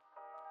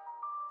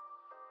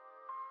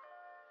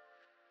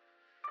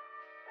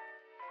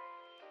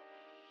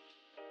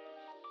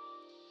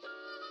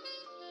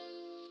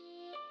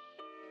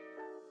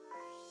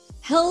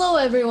Hello,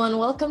 everyone.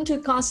 Welcome to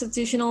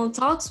Constitutional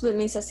Talks with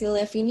me,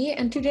 Cecilia Fini,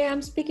 and today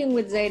I'm speaking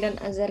with Zaidan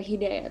Azhar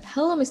Hidayat.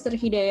 Hello, Mr.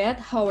 Hidayat.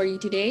 How are you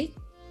today?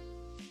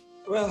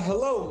 Well,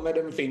 hello,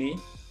 Madam Finney.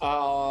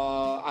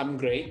 I'm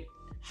great.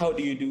 How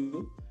do you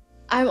do?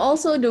 I'm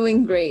also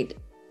doing great.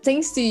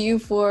 Thanks to you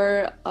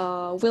for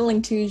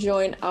willing to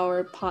join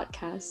our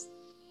podcast.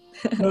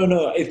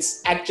 No,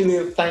 it's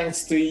actually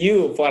thanks to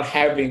you for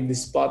having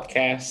this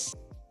podcast.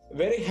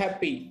 Very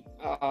happy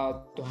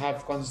to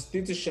have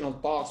constitutional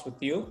talks with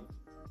you.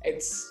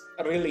 It's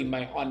really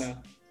my honor.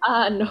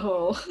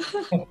 No.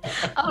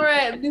 All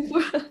right.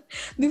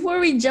 Before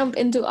we jump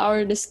into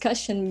our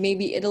discussion,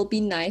 maybe it'll be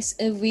nice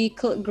if we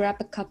could grab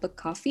a cup of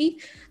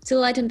coffee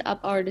to lighten up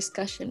our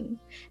discussion.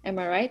 Am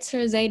I right,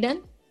 Sir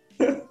Zaidan?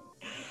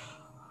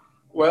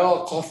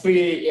 Well,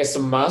 coffee is a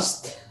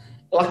must.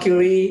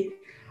 Luckily,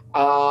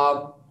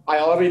 I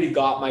already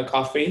got my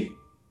coffee.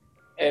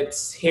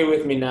 It's here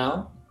with me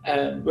now.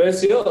 And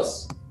where's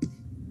yours?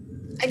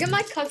 I got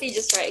my coffee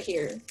just right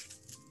here.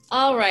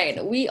 All right,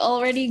 we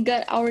already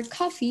got our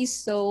coffee,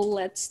 so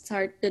let's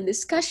start the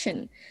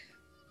discussion.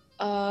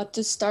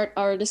 To start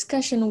our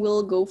discussion,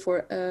 we'll go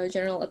for a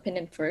general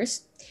opinion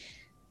first.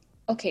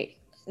 Okay,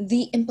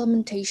 the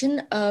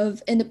implementation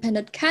of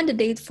independent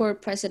candidate for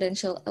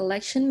presidential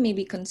election may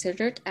be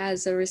considered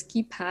as a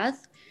risky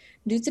path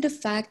due to the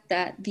fact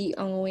that the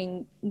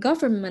ongoing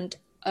government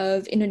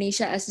of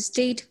Indonesia as a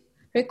state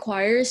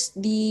requires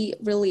the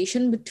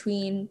relation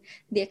between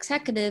the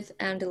executive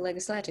and the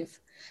legislative.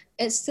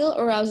 It still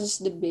arouses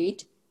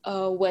debate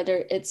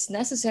whether it's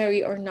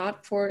necessary or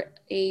not for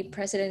a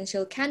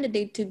presidential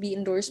candidate to be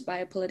endorsed by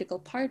a political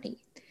party.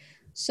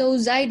 So,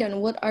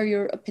 Zaidan, what are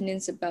your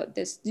opinions about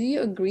this? Do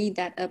you agree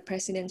that a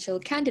presidential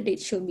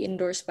candidate should be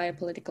endorsed by a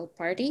political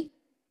party?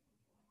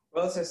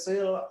 Well,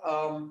 Cecil,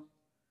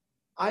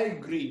 I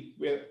agree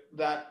with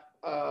that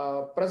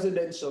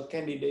presidential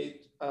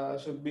candidate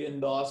should be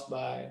endorsed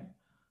by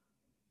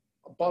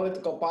a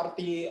political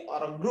party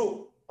or a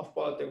group of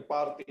political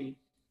party.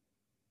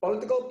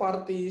 Political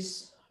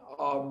parties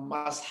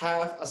must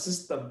have a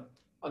system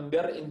on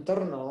their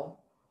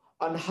internal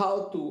on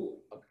how to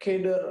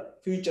cater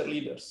future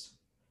leaders.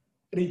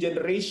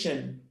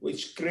 Regeneration,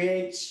 which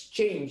creates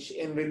change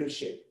in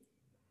leadership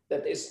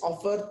that is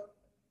offered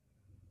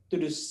to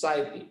the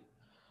society.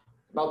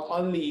 Not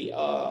only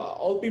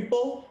old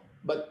people,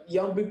 but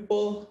young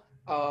people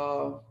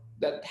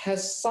that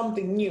has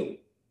something new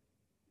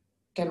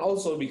can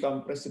also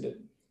become president.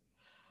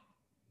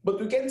 But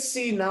we can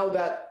see now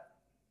that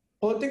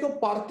political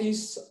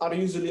parties are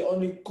usually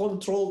only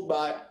controlled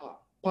by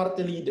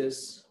party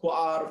leaders who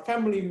are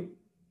family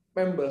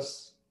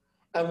members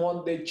and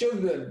want their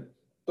children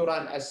to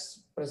run as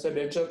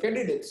presidential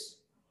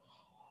candidates.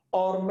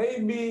 Or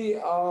maybe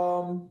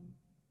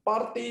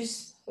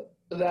parties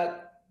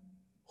that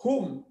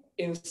whom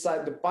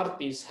inside the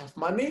parties have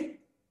money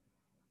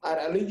are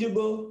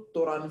eligible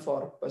to run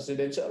for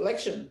presidential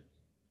election.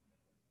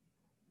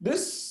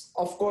 This,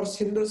 of course,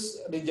 hinders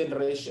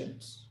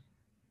regenerations,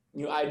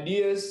 new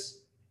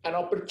ideas, and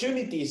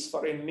opportunities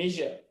for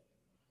Indonesia.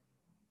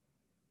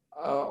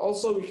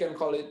 Also, we can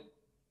call it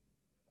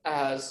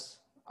as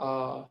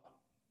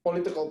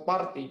political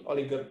party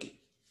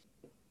oligarchy.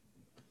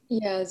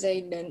 Yeah,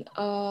 Zaidan.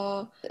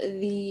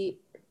 The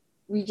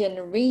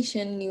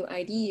regeneration, new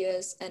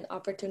ideas, and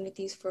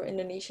opportunities for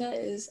Indonesia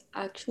is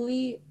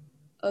actually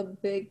a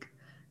big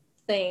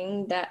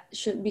thing that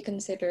should be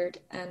considered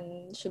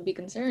and should be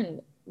concerned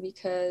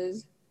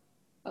because,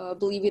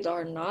 believe it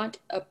or not,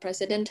 a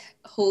president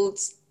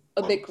holds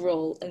a big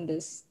role in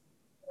this.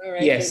 All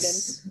right, Zaidan?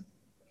 Yes.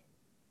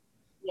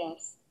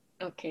 Yes.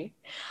 Okay.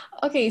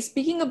 Okay,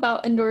 speaking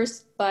about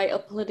endorsed by a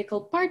political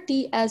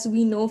party, as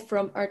we know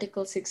from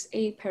Article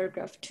 6A,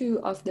 paragraph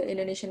 2 of the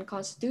Indonesian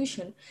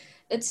Constitution,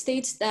 it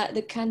states that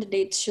the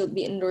candidate should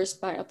be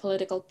endorsed by a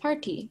political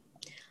party.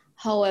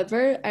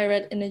 However, I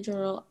read in a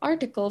journal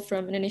article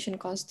from Indonesian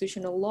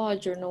Constitutional Law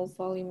Journal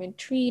Volume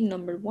 3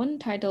 Number 1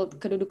 titled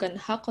Kedudukan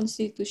Hak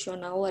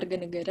Konstitusional Warga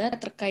Negara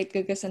terkait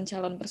gagasan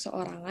calon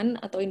perseorangan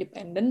atau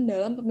independen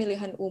dalam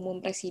pemilihan umum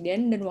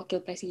presiden dan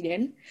wakil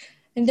presiden.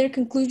 And their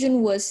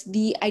conclusion was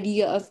the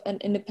idea of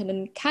an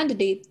independent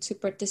candidate to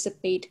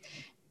participate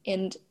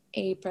in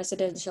a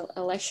presidential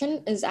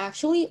election is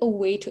actually a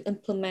way to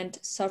implement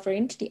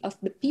sovereignty of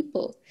the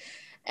people.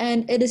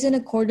 And it is in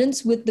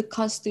accordance with the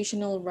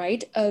constitutional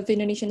right of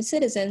Indonesian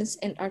citizens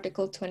in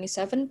Article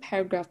 27,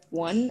 paragraph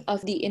 1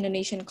 of the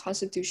Indonesian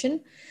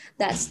Constitution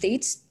that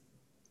states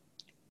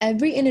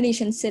every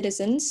Indonesian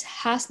citizen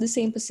has the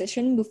same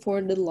position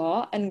before the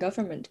law and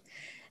government.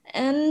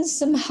 And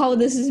somehow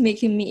this is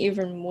making me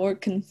even more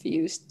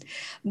confused.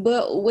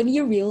 But when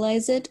you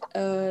realize it,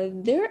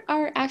 there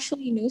are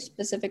actually no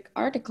specific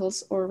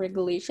articles or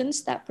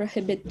regulations that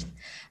prohibit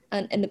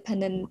an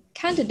independent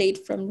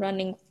candidate from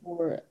running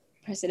for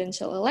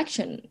presidential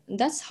election.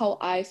 That's how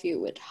I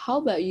view it. How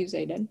about you,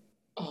 Zayden?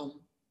 Um,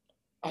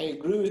 I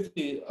agree with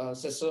you,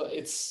 Cecil.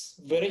 It's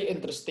very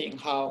interesting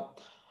how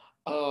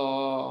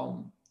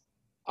um,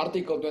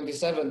 Article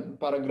 27,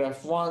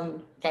 paragraph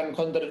 1 can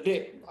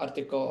contradict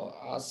Article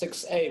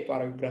 6A,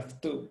 paragraph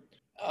 2.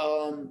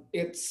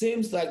 It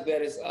seems like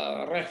there is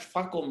a ref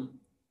vacuum,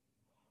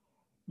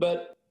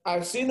 but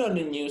I've seen on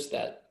the news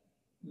that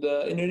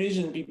the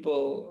Indonesian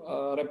people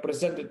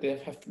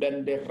representative have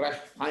done their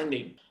ref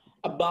finding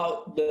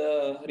about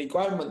the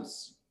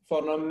requirements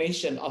for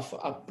nomination of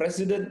a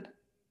president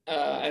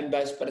and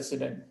vice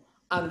president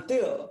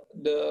until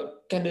the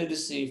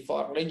candidacy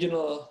for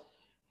regional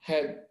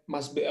head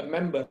must be a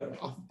member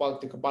of a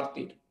political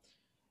party.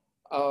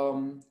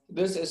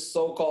 This is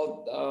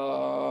so-called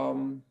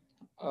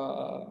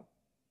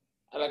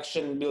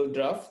election bill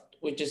draft,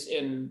 which is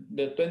in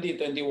the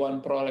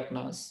 2021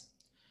 Prolegnas.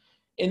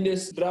 In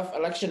this draft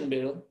election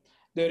bill,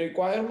 the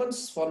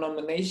requirements for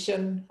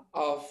nomination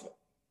of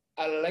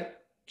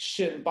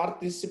election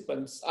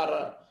participants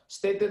are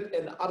stated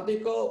in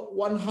Article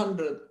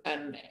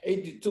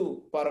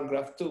 182,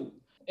 paragraph 2.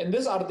 In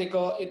this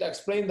article, it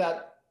explained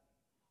that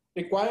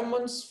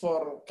requirements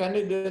for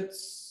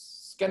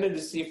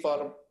candidacy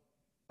for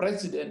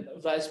president,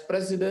 vice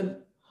president,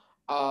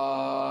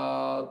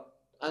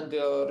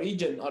 until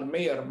region or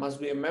mayor must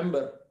be a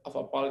member of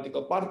a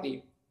political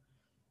party.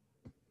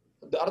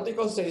 The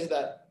article says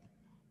that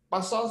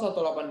pasal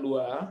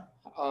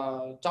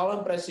 182,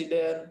 calon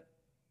presiden,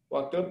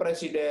 wakil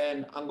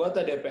presiden,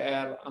 anggota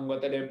DPR,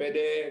 anggota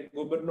DPD,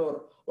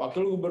 gubernur,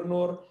 wakil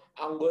gubernur,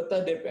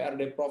 anggota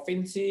DPRD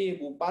provinsi,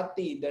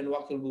 bupati dan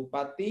wakil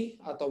bupati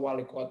atau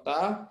wali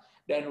kota,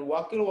 dan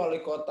wakil wali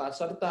kota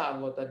serta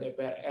anggota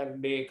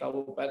DPRD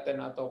kabupaten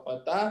atau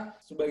kota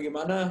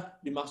sebagaimana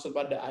dimaksud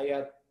pada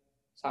ayat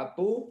 1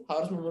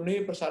 harus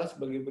memenuhi persyaratan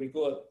sebagai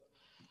berikut.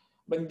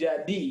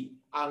 Menjadi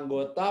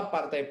anggota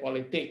partai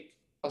politik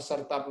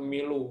peserta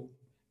pemilu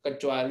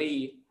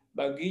kecuali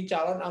bagi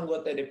calon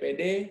anggota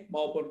DPD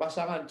maupun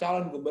pasangan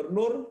calon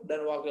gubernur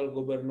dan wakil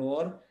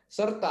gubernur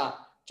serta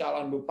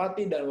calon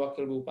bupati dan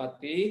wakil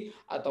bupati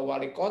atau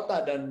wali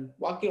kota dan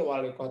wakil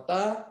wali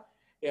kota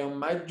yang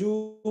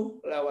maju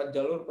lewat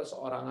jalur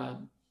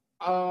perseorangan.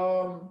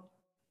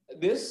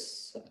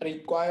 This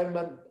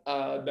requirement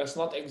does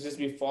not exist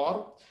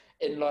before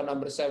in law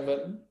number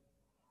 7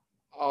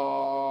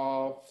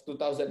 of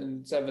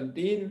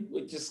 2017,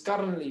 which is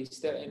currently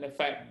still in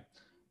effect.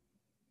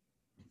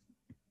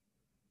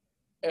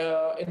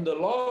 In the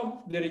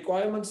law, the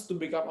requirements to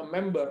become a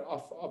member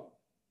of a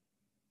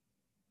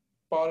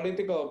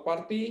political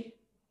party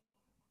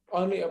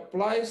only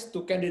applies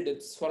to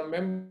candidates for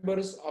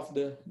members of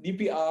the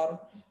DPR,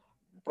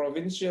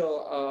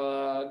 provincial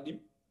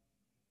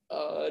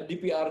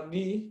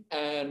DPRD,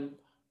 and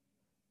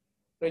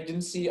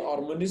regency or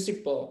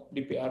municipal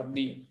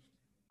DPRD.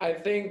 I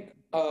think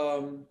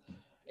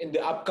in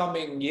the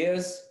upcoming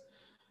years,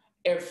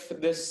 if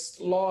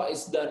this law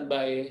is done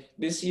by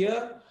this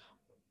year,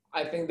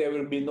 I think there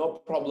will be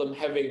no problem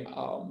having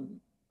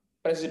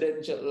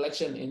presidential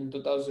election in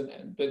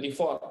 2024.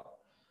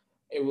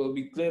 It will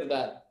be clear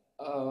that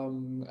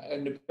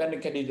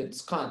independent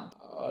candidates can't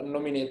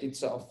nominate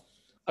itself.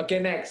 Okay,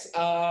 next.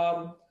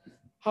 How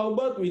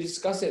about we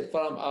discuss it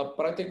from a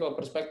practical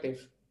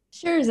perspective?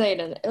 Sure,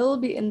 Zaidan. It'll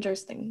be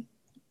interesting.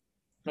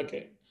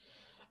 Okay.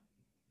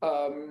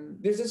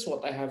 This is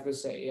what I have to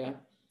say. Yeah,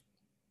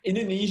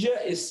 Indonesia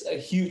is a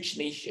huge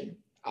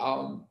nation.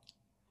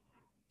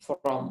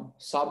 From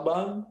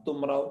Sabang to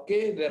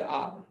Merauke, there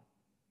are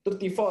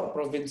 34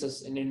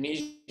 provinces in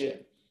Indonesia.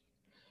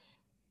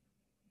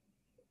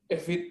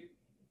 If we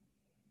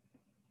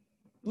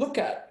look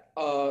at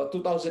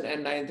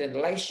 2019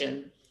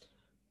 election,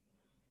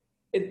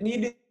 it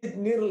needed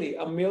nearly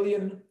 1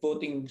 million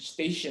voting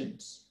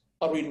stations,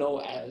 or we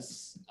know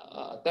as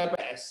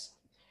TPS.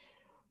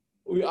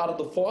 We are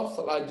the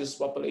 4th largest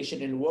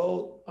population in the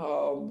world,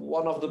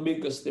 one of the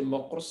biggest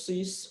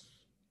democracies.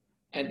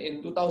 And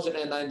in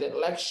 2019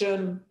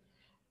 election,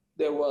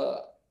 there were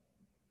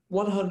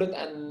 190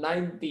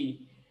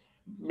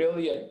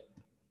 million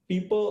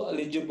people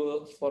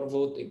eligible for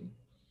voting.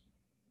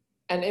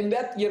 And in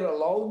that year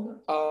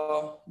alone,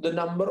 the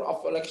number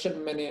of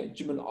election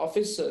management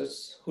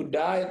officers who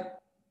died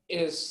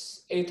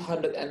is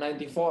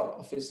 894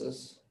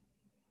 officers.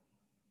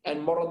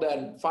 And more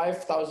than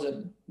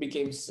 5,000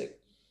 became sick.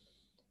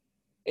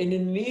 In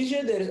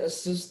Indonesia, there is a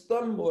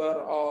system where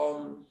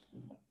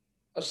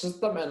a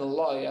system and a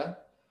law, yeah,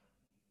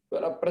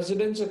 where a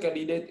presidential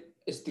candidate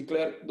is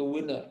declared the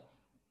winner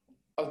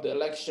of the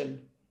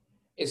election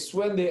is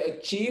when they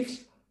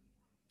achieve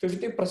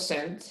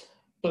 50%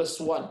 plus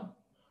 1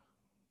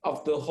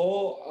 of the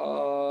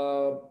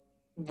whole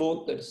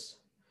voters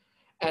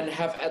and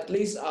have at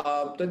least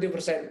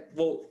 20%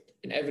 vote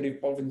in every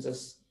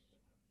provinces.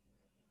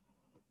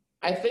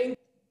 I think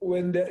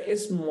when there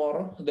is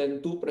more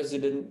than 2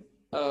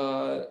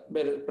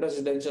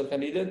 presidential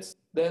candidates,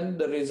 then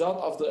the result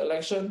of the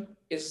election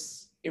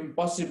is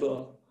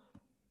impossible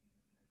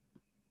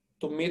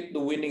to meet the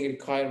winning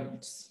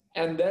requirements.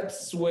 And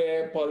that's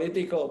where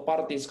political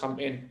parties come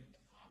in.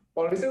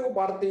 Political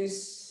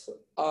parties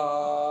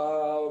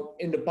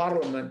in the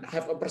parliament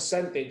have a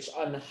percentage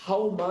on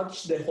how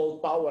much they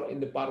hold power in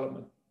the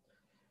parliament.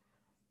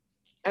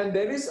 And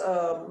there is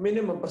a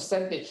minimum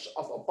percentage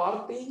of a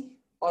party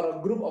or a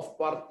group of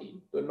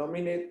party to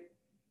nominate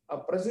a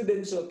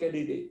presidential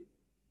candidate,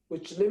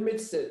 which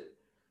limits it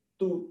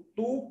to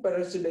two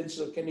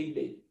presidential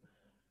candidates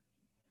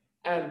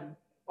and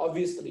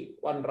obviously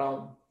one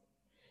round.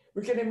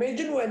 We can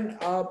imagine when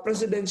a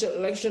presidential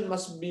election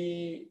must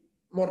be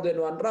more than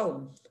one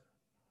round.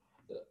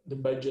 The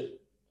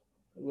budget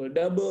will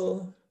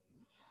double,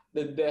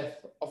 the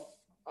death of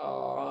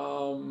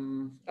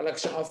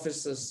election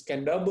officers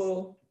can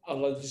double, a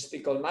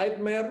logistical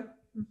nightmare.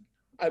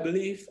 I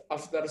believe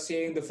after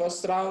seeing the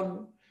first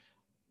round,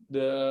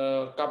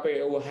 the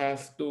KPU will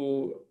have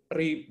to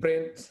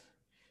reprint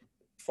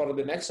for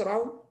the next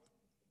round.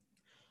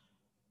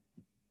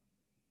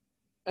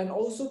 And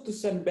also to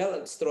send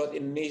ballots throughout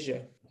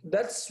Indonesia.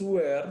 That's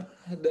where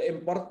the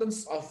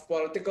importance of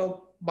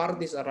political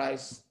parties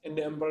arise in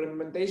the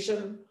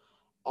implementation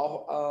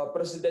of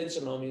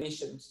presidential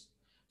nominations,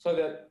 so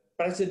that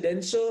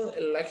presidential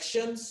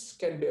elections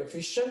can be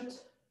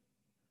efficient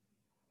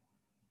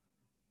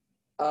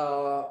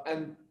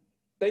and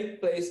take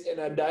place in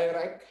a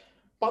direct,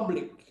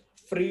 public,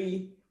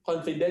 free,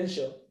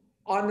 confidential,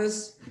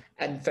 honest,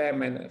 and fair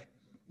manner.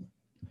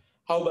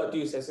 How about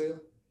you, Cecil?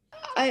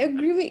 I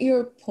agree with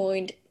your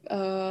point.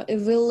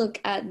 If we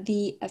look at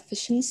the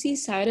efficiency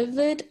side of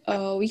it,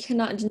 we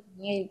cannot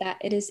deny that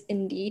it is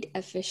indeed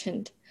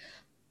efficient.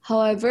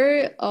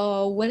 However,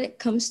 when it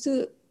comes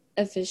to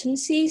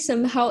efficiency,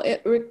 somehow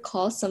it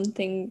recalls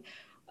something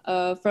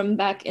from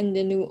back in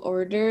the New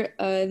Order.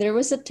 There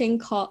was a thing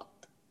called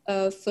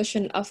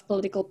fusion of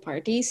political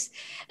parties.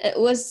 It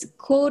was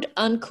quote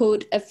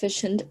unquote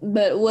efficient,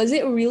 but was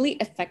it really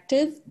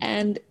effective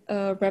and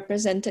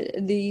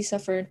represented the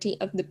sovereignty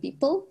of the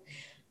people?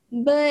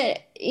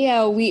 But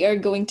yeah, we are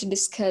going to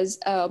discuss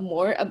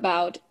more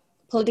about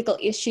political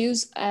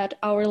issues at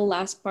our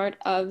last part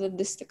of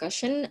this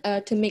discussion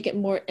to make it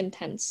more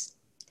intense.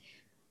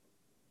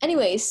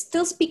 Anyways,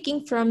 still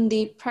speaking from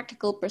the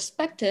practical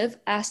perspective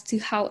as to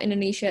how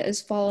Indonesia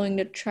is following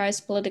the thrice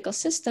political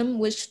system,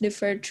 which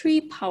differ three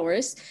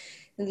powers: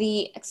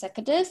 the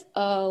executive,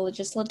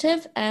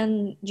 legislative,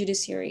 and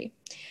judiciary.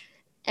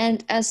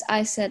 And as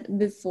I said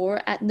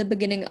before at the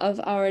beginning of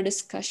our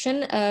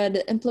discussion,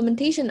 the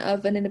implementation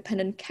of an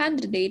independent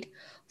candidate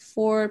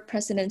for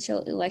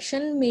presidential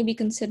election may be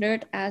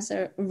considered as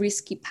a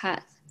risky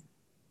path.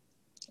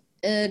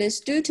 It is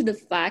due to the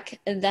fact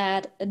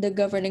that the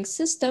governing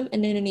system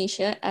in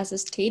Indonesia as a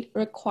state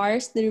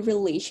requires the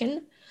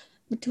relation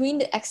between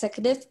the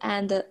executive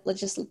and the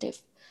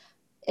legislative.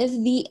 If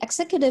the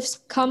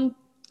executives come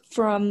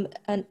from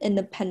an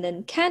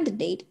independent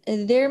candidate,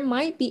 there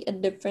might be a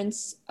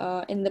difference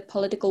in the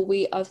political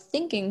way of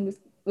thinking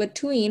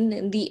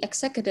between the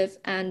executive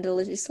and the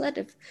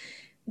legislative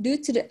due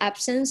to the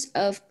absence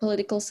of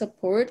political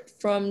support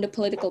from the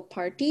political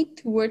party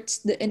towards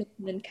the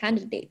independent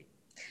candidate,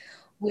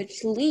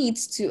 which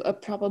leads to a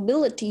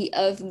probability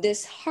of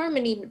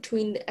disharmony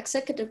between the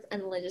executive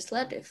and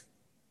legislative.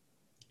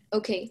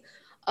 Okay,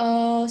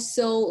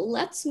 so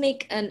let's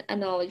make an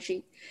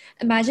analogy.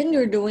 Imagine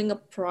you're doing a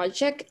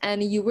project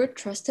and you were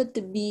trusted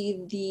to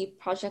be the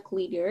project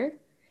leader.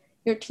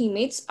 Your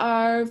teammates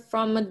are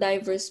from a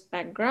diverse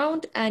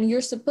background and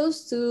you're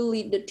supposed to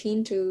lead the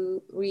team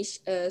to reach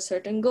a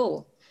certain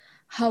goal.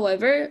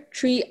 However,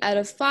 3 out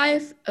of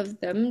 5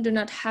 of them do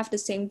not have the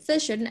same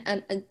vision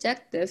and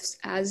objectives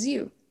as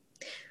you.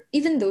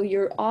 Even though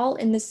you're all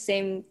in the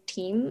same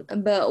team,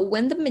 but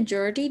when the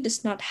majority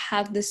does not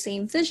have the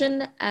same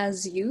vision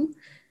as you,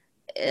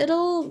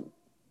 it'll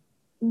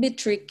be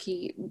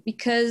tricky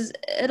because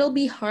it'll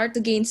be hard to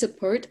gain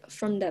support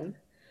from them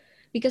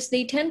because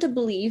they tend to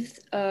believe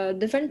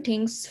different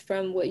things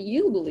from what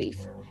you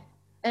believe.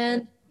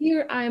 And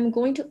here I'm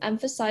going to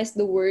emphasize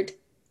the word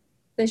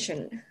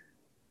vision.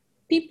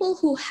 People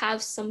who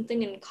have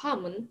something in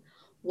common,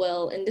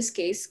 well, in this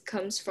case,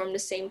 comes from the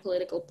same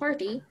political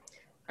party,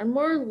 are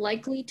more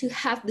likely to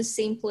have the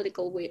same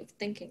political way of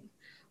thinking,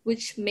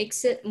 which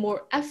makes it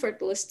more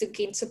effortless to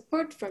gain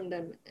support from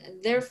them.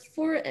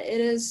 Therefore,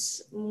 it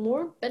is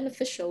more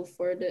beneficial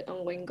for the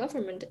ongoing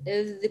government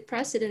if the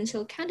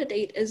presidential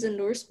candidate is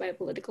endorsed by a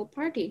political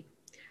party.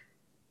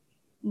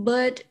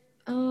 But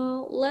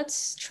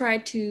let's try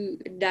to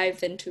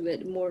dive into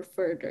it more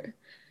further.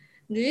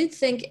 Do you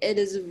think it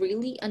is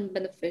really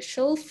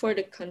unbeneficial for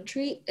the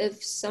country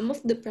if some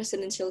of the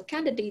presidential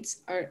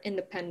candidates are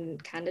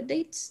independent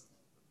candidates?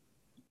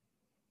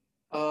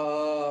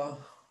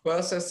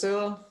 Well,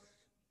 Cecil,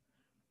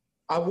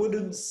 I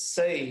wouldn't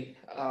say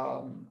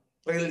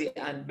really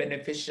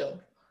unbeneficial.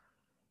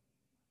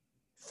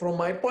 From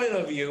my point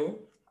of view,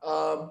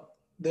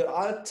 there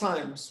are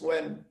times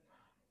when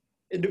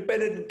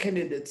independent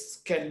candidates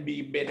can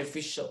be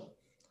beneficial.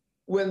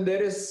 When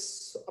there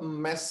is a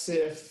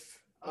massive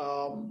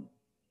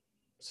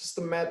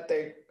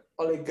systematic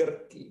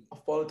oligarchy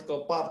of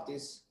political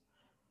parties,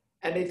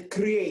 and it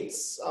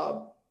creates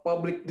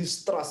public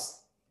distrust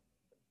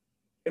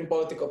in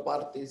political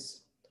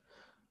parties.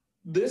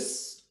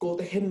 This could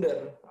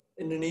hinder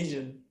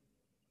Indonesian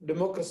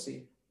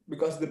democracy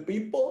because the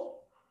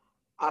people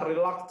are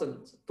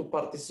reluctant to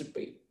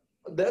participate.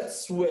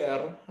 That's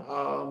where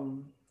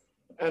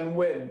and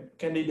when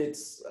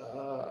candidates,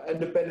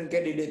 independent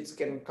candidates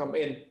can come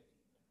in,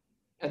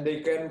 and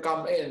they can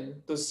come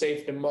in to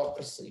save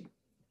democracy.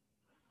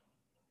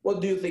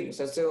 What do you think,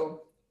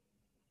 Cecil?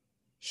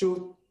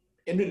 Should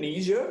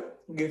Indonesia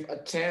give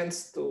a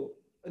chance to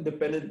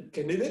independent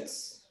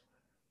candidates?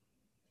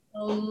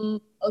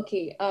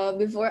 Okay,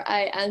 before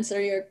I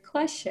answer your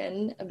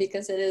question,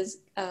 because it is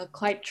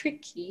quite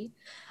tricky,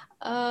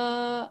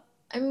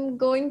 I'm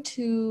going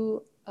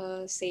to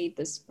say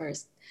this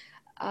first.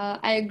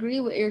 I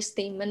agree with your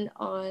statement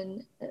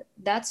on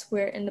that's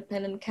where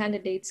independent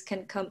candidates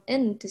can come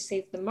in to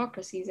save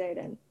democracy,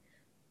 Zaidan.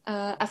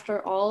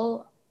 After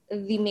all,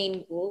 the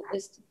main goal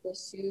is to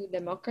pursue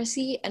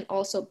democracy and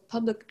also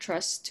public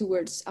trust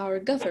towards our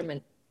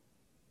government.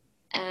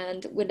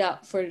 And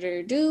without further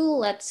ado,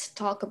 let's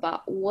talk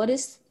about what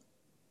is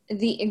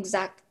the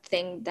exact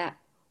thing that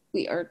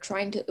we are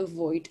trying to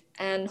avoid.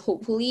 And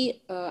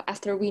hopefully,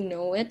 after we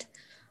know it,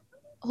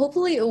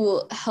 hopefully it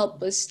will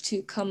help us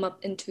to come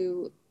up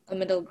into a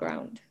middle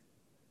ground.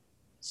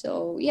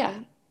 So yeah,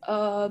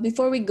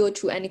 before we go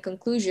to any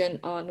conclusion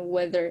on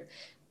whether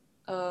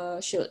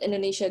should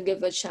Indonesia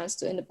give a chance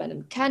to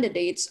independent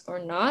candidates or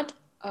not,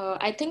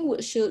 I think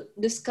we should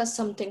discuss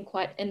something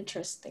quite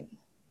interesting.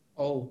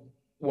 Oh,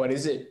 what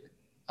is it?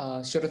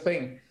 Sure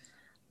thing.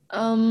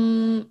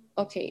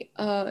 Okay.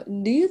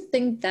 Do you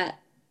think that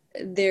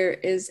there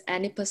is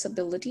any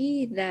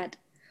possibility that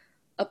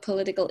a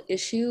political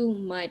issue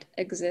might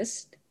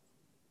exist?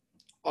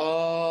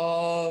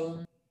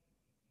 Um,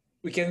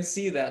 we can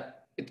see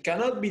that it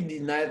cannot be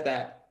denied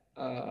that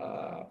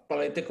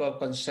political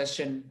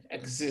concession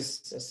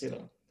exists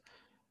still.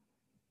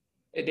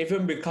 It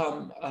even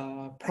become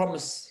a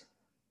promise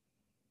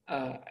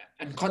uh,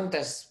 and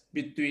contest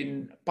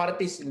between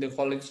parties in the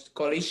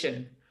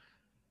coalition.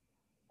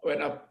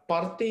 When a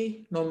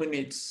party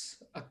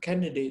nominates a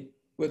candidate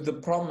with the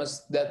promise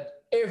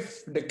that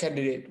if the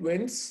candidate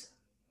wins,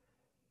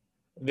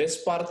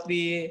 this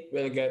party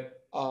will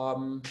get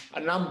a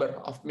number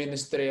of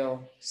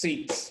ministerial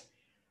seats.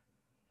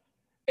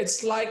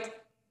 It's like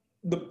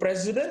the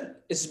president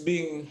is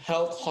being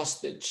held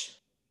hostage,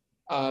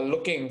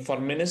 looking for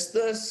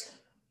ministers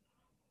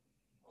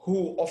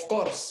who, of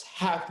course,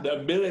 have the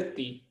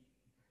ability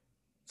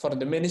for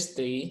the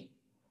ministry,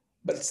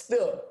 but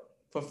still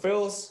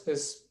fulfills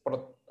his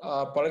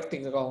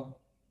political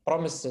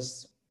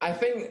promises. I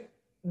think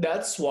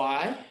that's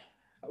why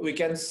we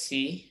can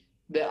see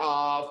there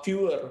are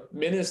fewer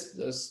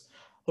ministers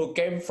who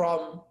came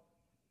from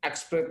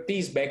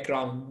expertise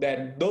background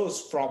than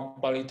those from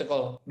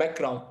political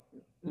background.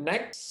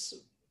 Next,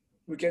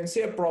 we can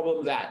see a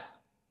problem that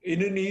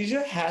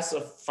Indonesia has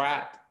a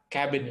fat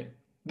cabinet.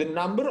 The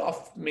number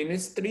of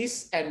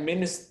ministries and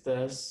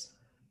ministers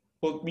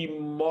would be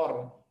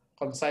more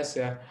concise.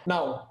 Yeah.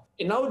 Now,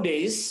 in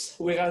nowadays,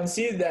 we can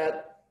see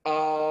that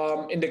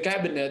in the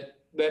cabinet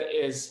there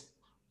is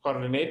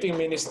coordinating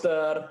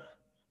minister,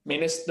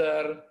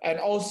 and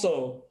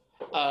also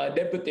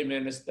deputy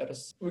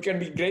ministers. We can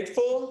be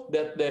grateful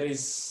that there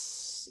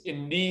is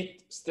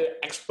indeed the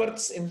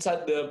experts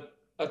inside the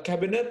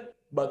cabinet,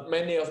 but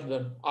many of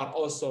them are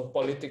also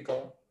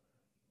political.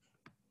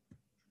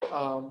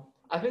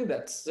 I think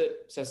that's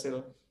it,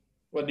 Cecil.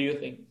 What do you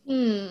think?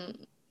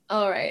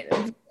 All right,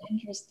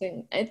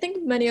 interesting. I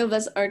think many of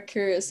us are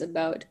curious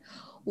about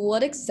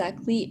what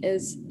exactly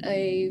is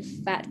a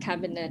fat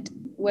cabinet,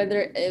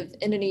 whether if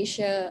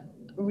Indonesia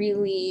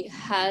really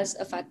has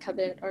a fat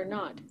cabinet or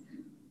not.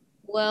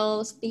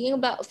 Well, speaking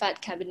about a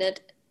fat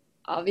cabinet,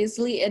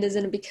 obviously it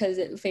isn't because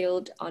it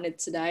failed on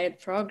its diet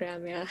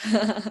program, yeah.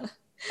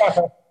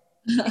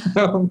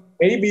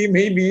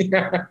 Maybe.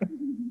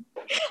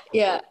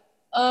 Yeah.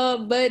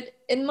 But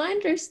in my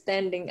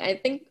understanding, I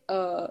think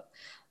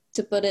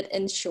to put it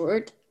in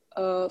short,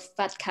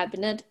 fat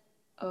cabinet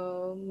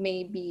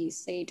may be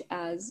said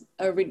as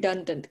a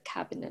redundant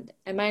cabinet.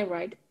 Am I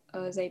right,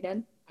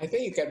 Zaidan? I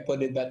think you can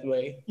put it that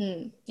way.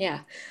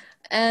 Yeah.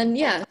 And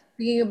yeah,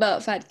 speaking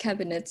about fat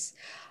cabinets,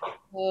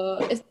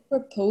 if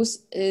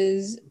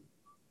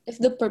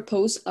the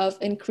purpose of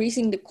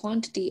increasing the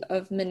quantity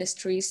of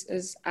ministries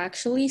is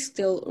actually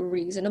still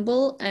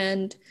reasonable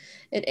and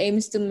it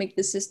aims to make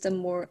the system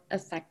more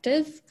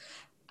effective,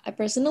 I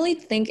personally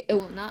think it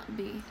will not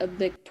be a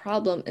big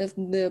problem if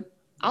the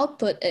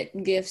output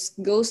it gives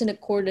goes in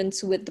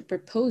accordance with the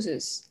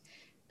purposes.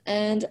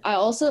 And I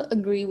also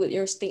agree with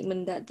your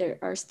statement that there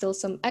are still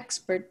some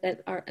experts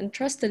that are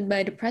entrusted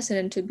by the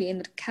president to be in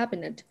the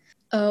cabinet.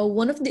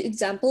 One of the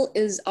example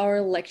is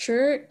our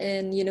lecturer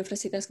in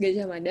Universitas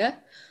Gadjah Mada,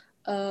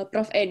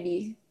 Prof.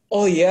 Edi.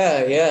 Oh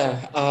yeah.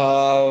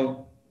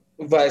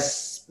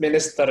 Vice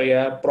Minister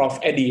ya, Prof.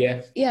 Edi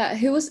ya. Yeah,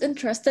 he was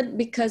interested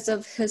because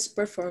of his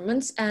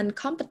performance and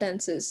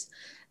competences.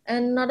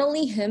 And not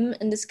only him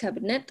in this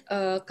cabinet,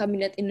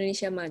 Kabinet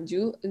Indonesia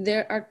Maju,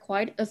 there are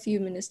quite a few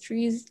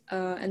ministries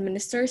and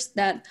ministers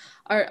that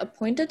are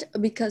appointed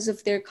because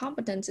of their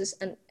competences.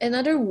 And in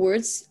other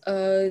words,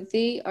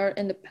 they are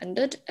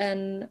independent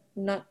and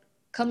not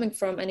coming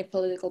from any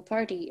political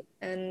party.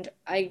 And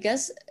I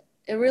guess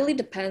it really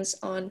depends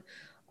on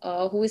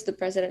who is the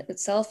president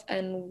itself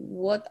and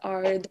what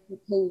are the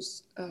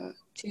proposed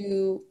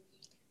to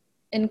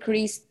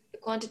increase the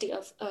quantity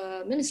of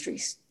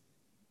ministries.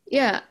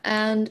 Yeah,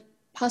 and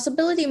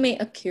possibility may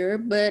occur,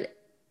 but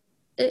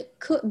it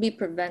could be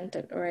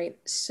prevented, right?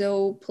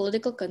 So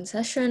political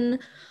concession,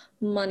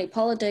 money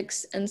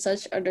politics, and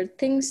such other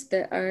things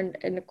that aren't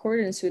in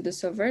accordance with the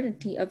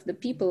sovereignty of the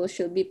people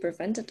should be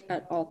prevented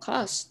at all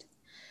cost.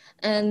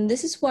 And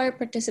this is why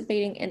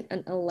participating in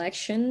an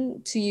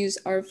election to use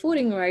our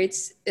voting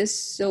rights is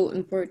so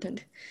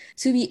important.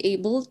 To be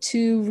able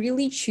to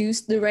really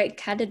choose the right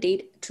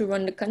candidate to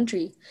run the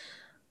country.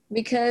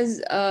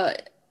 Because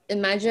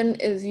imagine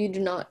if you do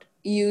not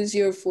use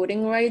your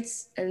voting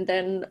rights and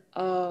then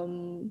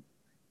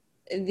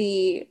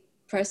the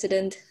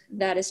president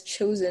that is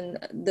chosen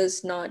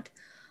does not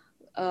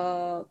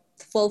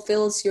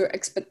fulfills your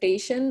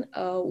expectation,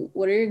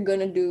 what are you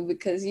gonna do?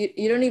 Because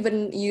you don't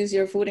even use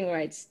your voting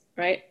rights,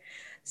 right?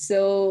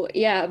 So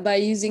yeah, by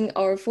using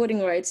our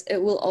voting rights, it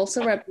will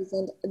also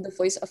represent the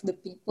voice of the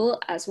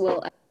people as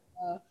well as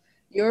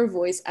your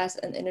voice as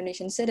an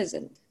Indonesian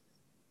citizen.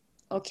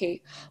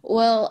 Okay,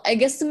 well, I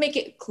guess to make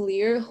it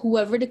clear,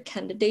 whoever the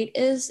candidate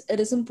is, it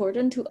is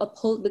important to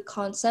uphold the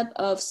concept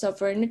of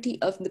sovereignty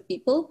of the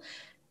people,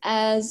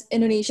 as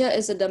Indonesia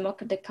is a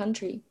democratic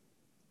country.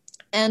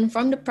 And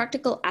from the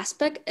practical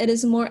aspect, it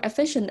is more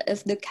efficient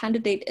if the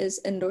candidate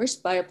is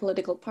endorsed by a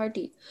political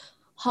party.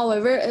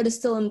 However, it is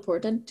still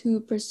important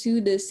to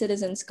pursue the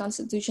citizens'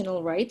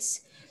 constitutional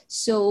rights.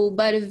 So,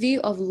 by the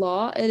view of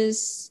law, it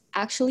is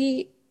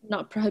actually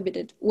not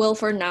prohibited. Well,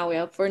 for now,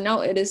 yeah, for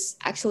now, it is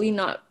actually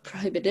not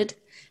prohibited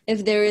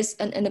if there is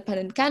an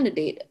independent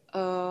candidate.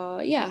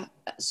 Yeah.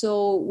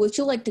 So, would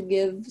you like to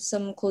give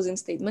some closing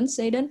statements,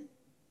 Aidan?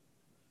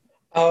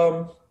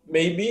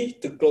 Maybe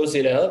to close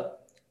it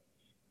up,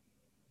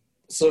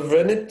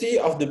 sovereignty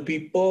of the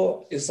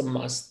people is a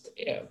must.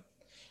 Yeah,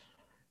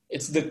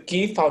 it's the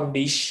key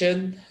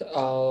foundation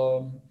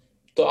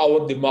to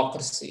our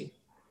democracy.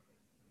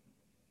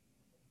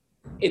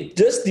 It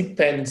just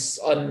depends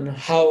on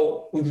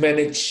how we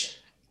manage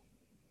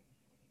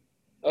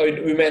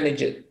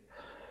it.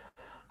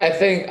 I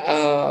think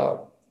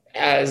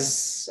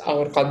as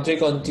our country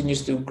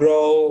continues to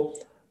grow,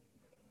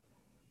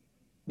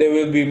 there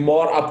will be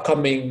more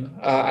upcoming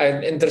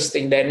and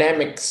interesting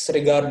dynamics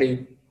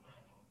regarding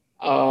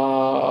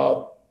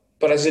uh,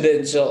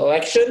 presidential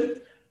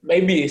election,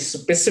 maybe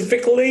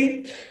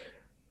specifically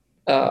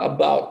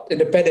about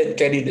independent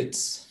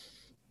candidates.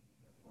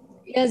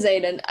 Yes,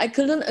 Aidan, I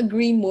couldn't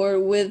agree more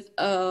with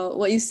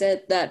what you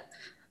said that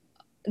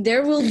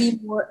there will be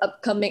more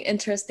upcoming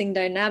interesting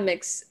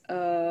dynamics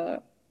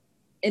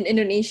in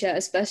Indonesia,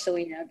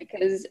 especially, yeah,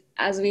 because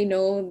as we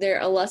know, there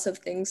are lots of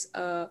things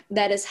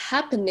that is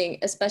happening,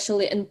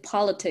 especially in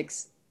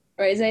politics,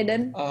 right,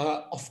 Zaidan?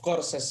 Of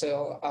course,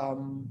 Cecil.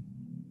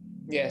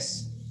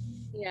 Yes.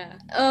 Yeah.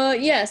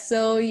 Yeah.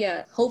 So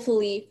yeah,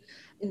 hopefully,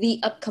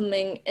 the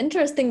upcoming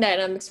interesting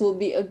dynamics will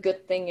be a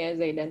good thing, yeah,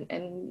 Zaidan,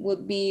 and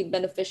would be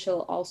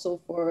beneficial also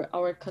for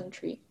our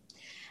country.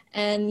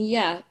 And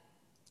yeah,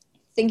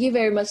 thank you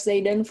very much,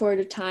 Zayden, for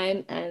the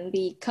time and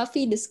the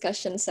coffee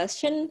discussion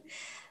session.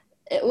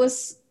 It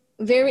was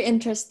very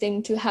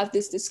interesting to have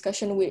this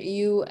discussion with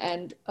you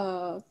and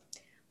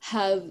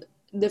have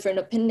different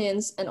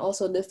opinions and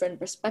also different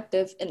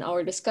perspective in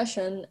our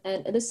discussion.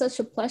 And it is such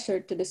a pleasure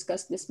to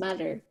discuss this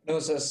matter. No,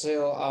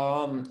 Cecil.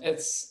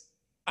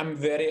 I'm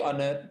very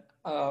honored.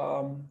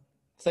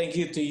 Thank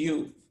you to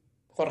you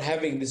for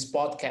having this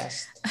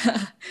podcast.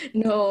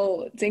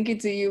 No, thank you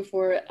to you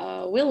for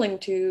willing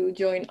to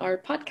join our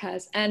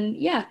podcast. And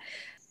yeah,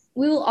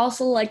 we will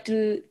also like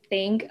to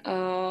thank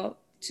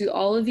to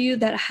all of you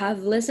that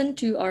have listened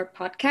to our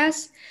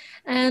podcast.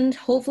 And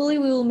hopefully,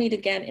 we will meet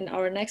again in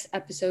our next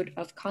episode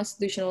of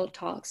Constitutional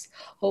Talks.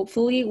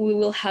 Hopefully, we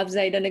will have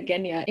Zaidan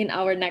again, yeah, in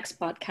our next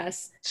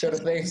podcast. Sure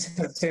thing,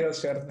 Cecil.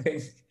 Sure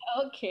thing.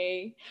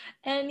 Okay.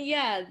 And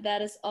yeah,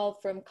 that is all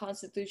from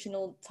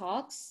Constitutional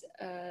Talks.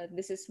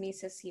 This is me,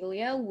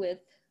 Cecilia, with.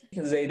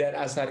 Zaidan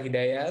Asar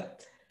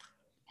Hidayat.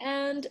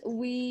 And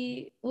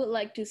we would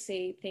like to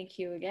say thank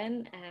you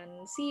again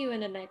and see you in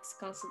the next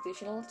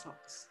Constitutional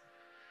Talks.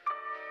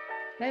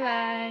 Bye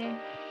bye.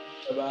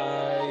 Bye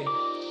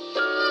bye.